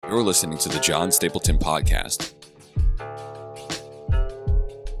You're listening to the John Stapleton Podcast.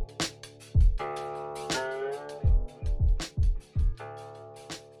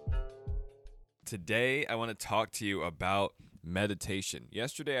 Today, I want to talk to you about meditation.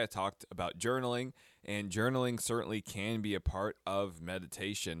 Yesterday, I talked about journaling, and journaling certainly can be a part of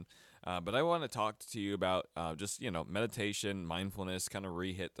meditation. But I want to talk to you about meditation, mindfulness, kind of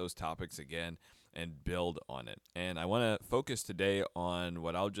re-hit those topics again and build on it. And I want to focus today on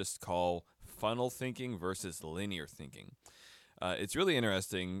what I'll just call funnel thinking versus linear thinking. It's really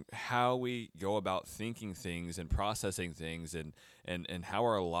interesting how we go about thinking things and processing things and how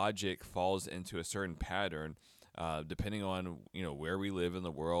our logic falls into a certain pattern depending on where we live in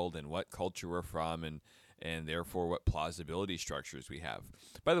the world and what culture we're from and therefore what plausibility structures we have.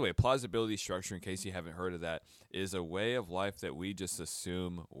 By the way, plausibility structure, in case you haven't heard of that, is a way of life that we just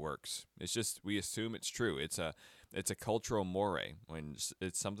assume works. It's just we assume it's true. It's a cultural moray when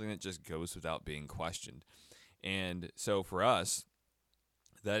it's something that just goes without being questioned. And so for us,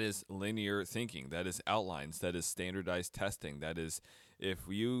 that is linear thinking. That is outlines. That is standardized testing. That is if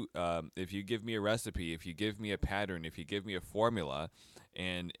you give me a recipe, if you give me a pattern, if you give me a formula,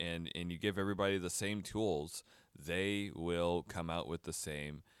 and you give everybody the same tools, they will come out with the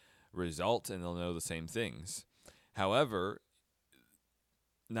same result and they'll know the same things. However,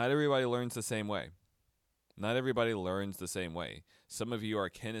 not everybody learns the same way. Not everybody learns the same way. Some of you are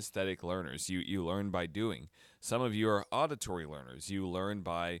kinesthetic learners. You learn by doing. Some of you are auditory learners. You learn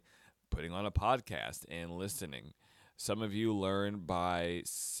by putting on a podcast and listening. Some of you learn by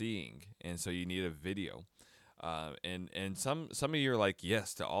seeing, and so you need a video. And some of you are like,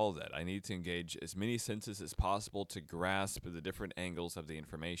 yes, to all of that. I need to engage as many senses as possible to grasp the different angles of the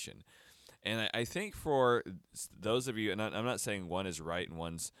information. And I think for those of you, and I'm not saying one is right and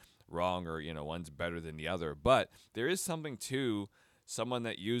one's wrong or one's better than the other, but there is something to someone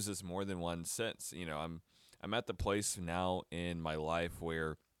that uses more than one sense. I'm at the place now in my life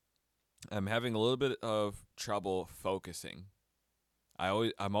where I'm having a little bit of trouble focusing.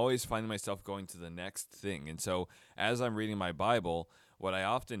 I'm always finding myself going to the next thing, and so as I'm reading my Bible, what I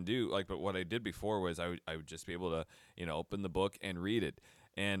often do, but what I did before was I would just be able to open the book and read it,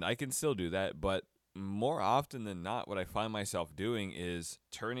 and I can still do that, but more often than not, what I find myself doing is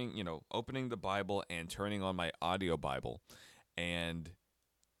opening the Bible and turning on my audio Bible. And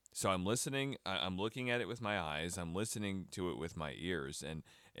so I'm listening, I'm looking at it with my eyes, I'm listening to it with my ears. And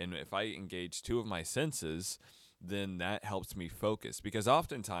if I engage two of my senses, then that helps me focus. Because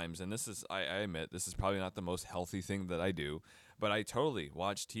oftentimes, and I admit, this is probably not the most healthy thing that I do, but I totally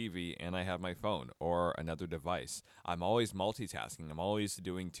watch TV and I have my phone or another device. I'm always multitasking. I'm always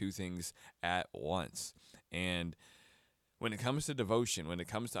doing two things at once. And when it comes to devotion, when it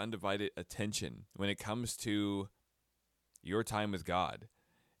comes to undivided attention, when it comes to your time with God,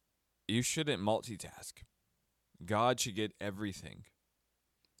 you shouldn't multitask. God should get everything.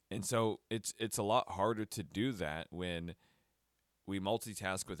 And so it's a lot harder to do that when we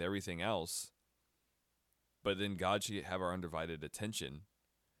multitask with everything else, but then God should have our undivided attention.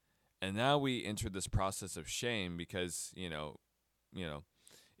 And now we enter this process of shame because,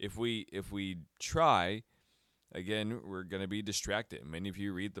 if we try, again, we're going to be distracted. Many of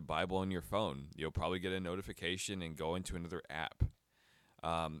you read the Bible on your phone. You'll probably get a notification and go into another app.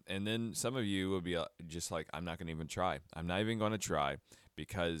 And then some of you will be just like, I'm not going to even try. I'm not even going to try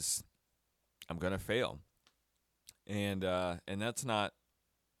because I'm going to fail. And that's not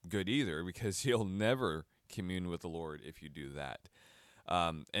good either, because you'll never commune with the Lord if you do that.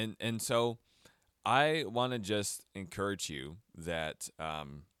 And so I want to just encourage you that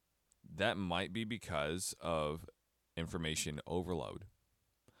that might be because of information overload.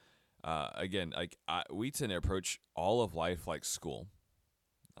 Again, we tend to approach all of life like school.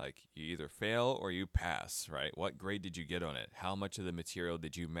 Like you either fail or you pass, right? What grade did you get on it? How much of the material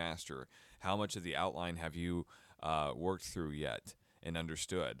did you master? How much of the outline have you worked through yet and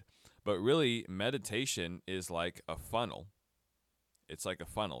understood? But really, meditation is like a funnel. It's like a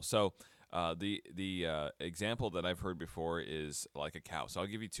funnel. So the example that I've heard before is like a cow. So I'll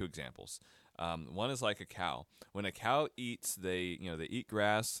give you two examples. One is like a cow. When a cow eats, they eat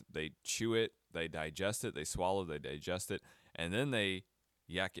grass, they chew it, they digest it, they swallow, they digest it, and then they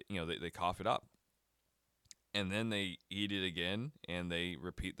yak it, they cough it up. And then they eat it again, and they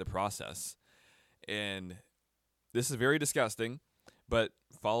repeat the process. And this is very disgusting, but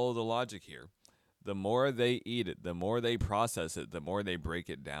follow the logic here. The more they eat it, the more they process it, the more they break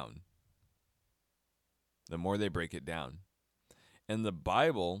it down. The more they break it down. And the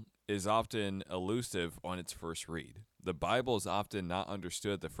Bible is often elusive on its first read. The Bible is often not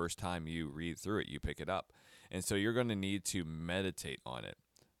understood the first time you read through it, you pick it up. And so you're going to need to meditate on it.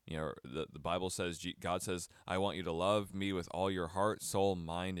 The Bible says, God says, I want you to love me with all your heart, soul,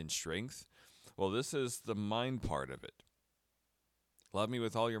 mind, and strength. Well, this is the mind part of it. Love me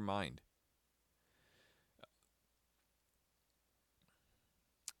with all your mind.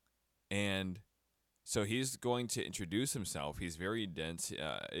 And so he's going to introduce himself. He's very dense.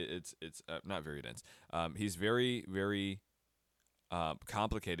 It's not very dense. He's very, very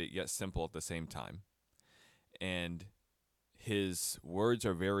complicated yet simple at the same time. And his words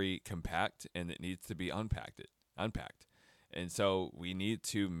are very compact, and it needs to be unpacked. And so we need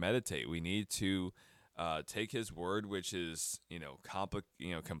to meditate. We need to take his word, which is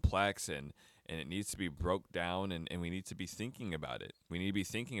complex, and it needs to be broke down, and we need to be thinking about it. We need to be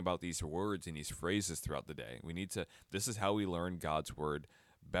thinking about these words and these phrases throughout the day. This is how we learn God's word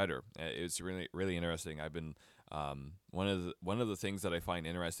better. It's really, really interesting. I've been one of the things that I find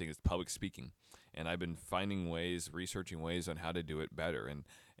interesting is public speaking, and I've been researching ways on how to do it better.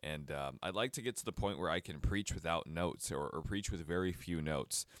 And I'd like to get to the point where I can preach without notes or preach with very few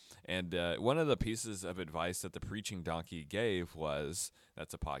notes. And one of the pieces of advice that the Preaching Donkey gave was,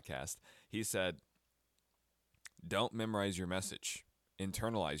 that's a podcast, he said, don't memorize your message,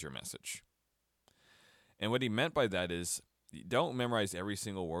 internalize your message. And what he meant by that is, don't memorize every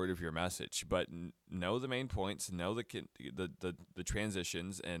single word of your message, but know the main points, know the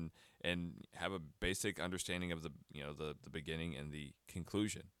transitions, and have a basic understanding of the beginning and the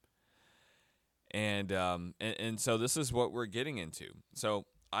conclusion. And so this is what we're getting into. So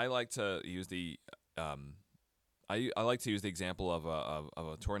I like to use the I like to use the example of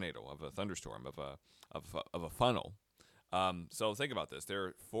a tornado, of a thunderstorm, of a funnel. So think about this. There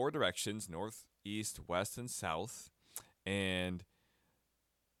are 4 directions: north, east, west, and south. And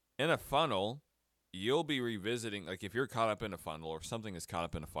in a funnel, you'll be revisiting, like if you're caught up in a funnel or something is caught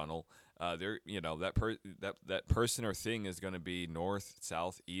up in a funnel, that person or thing is going to be north,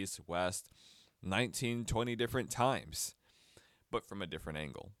 south, east, west, 19, 20 different times, but from a different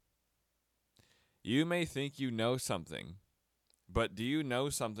angle. You may think you know something, but do you know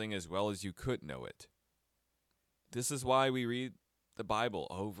something as well as you could know it? This is why we read the Bible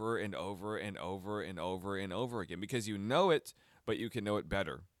over and over and over and over and over again, because you know it, but you can know it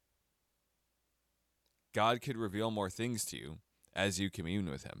better. God could reveal more things to you as you commune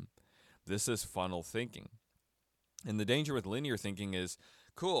with him. This is funnel thinking. And the danger with linear thinking is,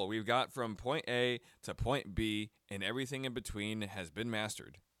 cool, we've got from point A to point B, and everything in between has been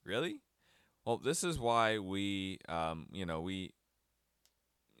mastered. Really? Well, this is why we tend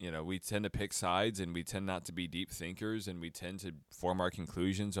to pick sides, and we tend not to be deep thinkers, and we tend to form our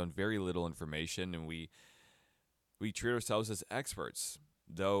conclusions on very little information, and we treat ourselves as experts,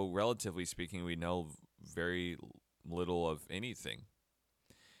 though relatively speaking, we know very little of anything.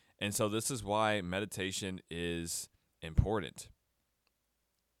 And so this is why meditation is important.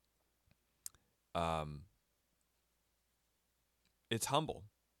 It's humble,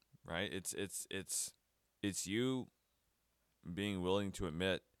 right? It's you being willing to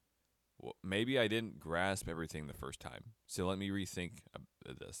admit, well, maybe I didn't grasp everything the first time, so let me rethink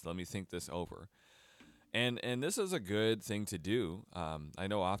this. Let me think this over. And this is a good thing to do. I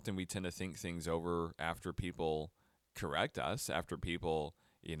know often we tend to think things over after people correct us, after people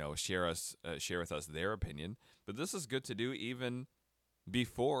share with us their opinion. But this is good to do even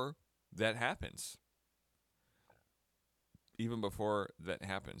before that happens. Even before that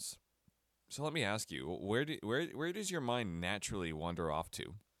happens. So let me ask you, where does your mind naturally wander off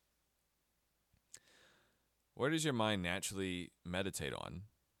to? Where does your mind naturally meditate on?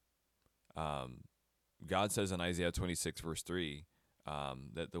 God says in Isaiah 26, verse 3,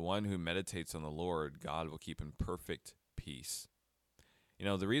 that the one who meditates on the Lord, God will keep in perfect peace.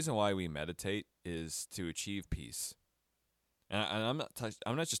 The reason why we meditate is to achieve peace. And I'm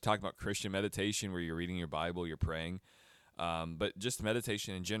not just talking about Christian meditation where you're reading your Bible, you're praying, but just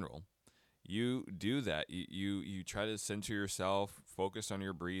meditation in general. You do that. You try to center yourself, focus on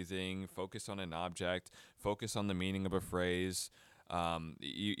your breathing, focus on an object, focus on the meaning of a phrase.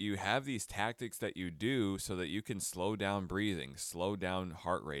 You have these tactics that you do so that you can slow down breathing, slow down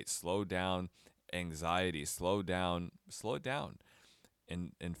heart rate, slow down anxiety, slow down,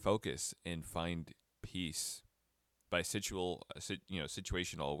 and focus and find peace by situational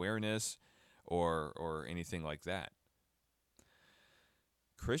awareness or anything like that.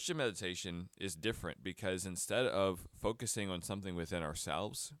 Christian meditation is different because instead of focusing on something within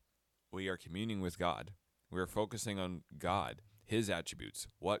ourselves, we are communing with God. We are focusing on God, his attributes,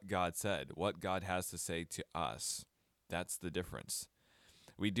 what God said, what God has to say to us. That's the difference.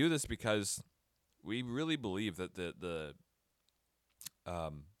 We do this because we really believe that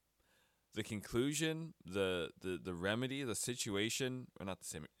the conclusion, the remedy, the situation, or not the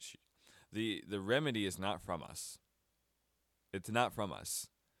same. The remedy is not from us. It's not from us.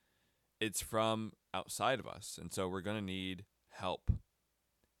 It's from outside of us. And so we're going to need help.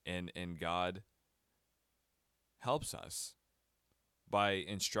 And God helps us by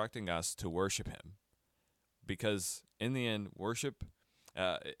instructing us to worship him. Because in the end, worship,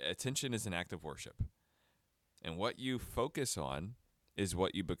 attention is an act of worship. And what you focus on is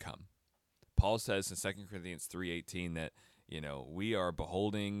what you become. Paul says in 2 Corinthians 3:18 that, we are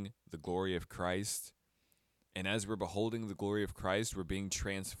beholding the glory of Christ. And as we're beholding the glory of Christ, we're being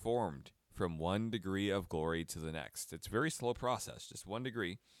transformed from one degree of glory to the next. It's a very slow process, just 1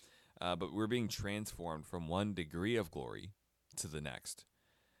 degree. But we're being transformed from one degree of glory to the next,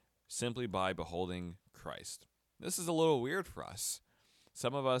 simply by beholding Christ. This is a little weird for us.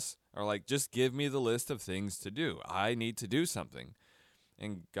 Some of us are like, just give me the list of things to do. I need to do something.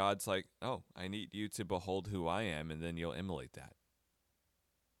 And God's like, oh, I need you to behold who I am, and then you'll emulate that.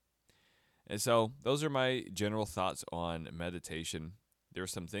 And so those are my general thoughts on meditation. There are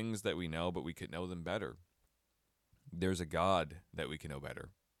some things that we know, but we could know them better. There's a God that we can know better.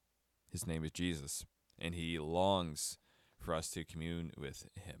 His name is Jesus, and he longs for us to commune with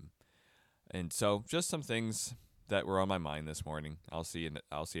him. And so just some things that were on my mind this morning. I'll see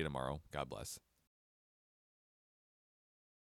you tomorrow. God bless.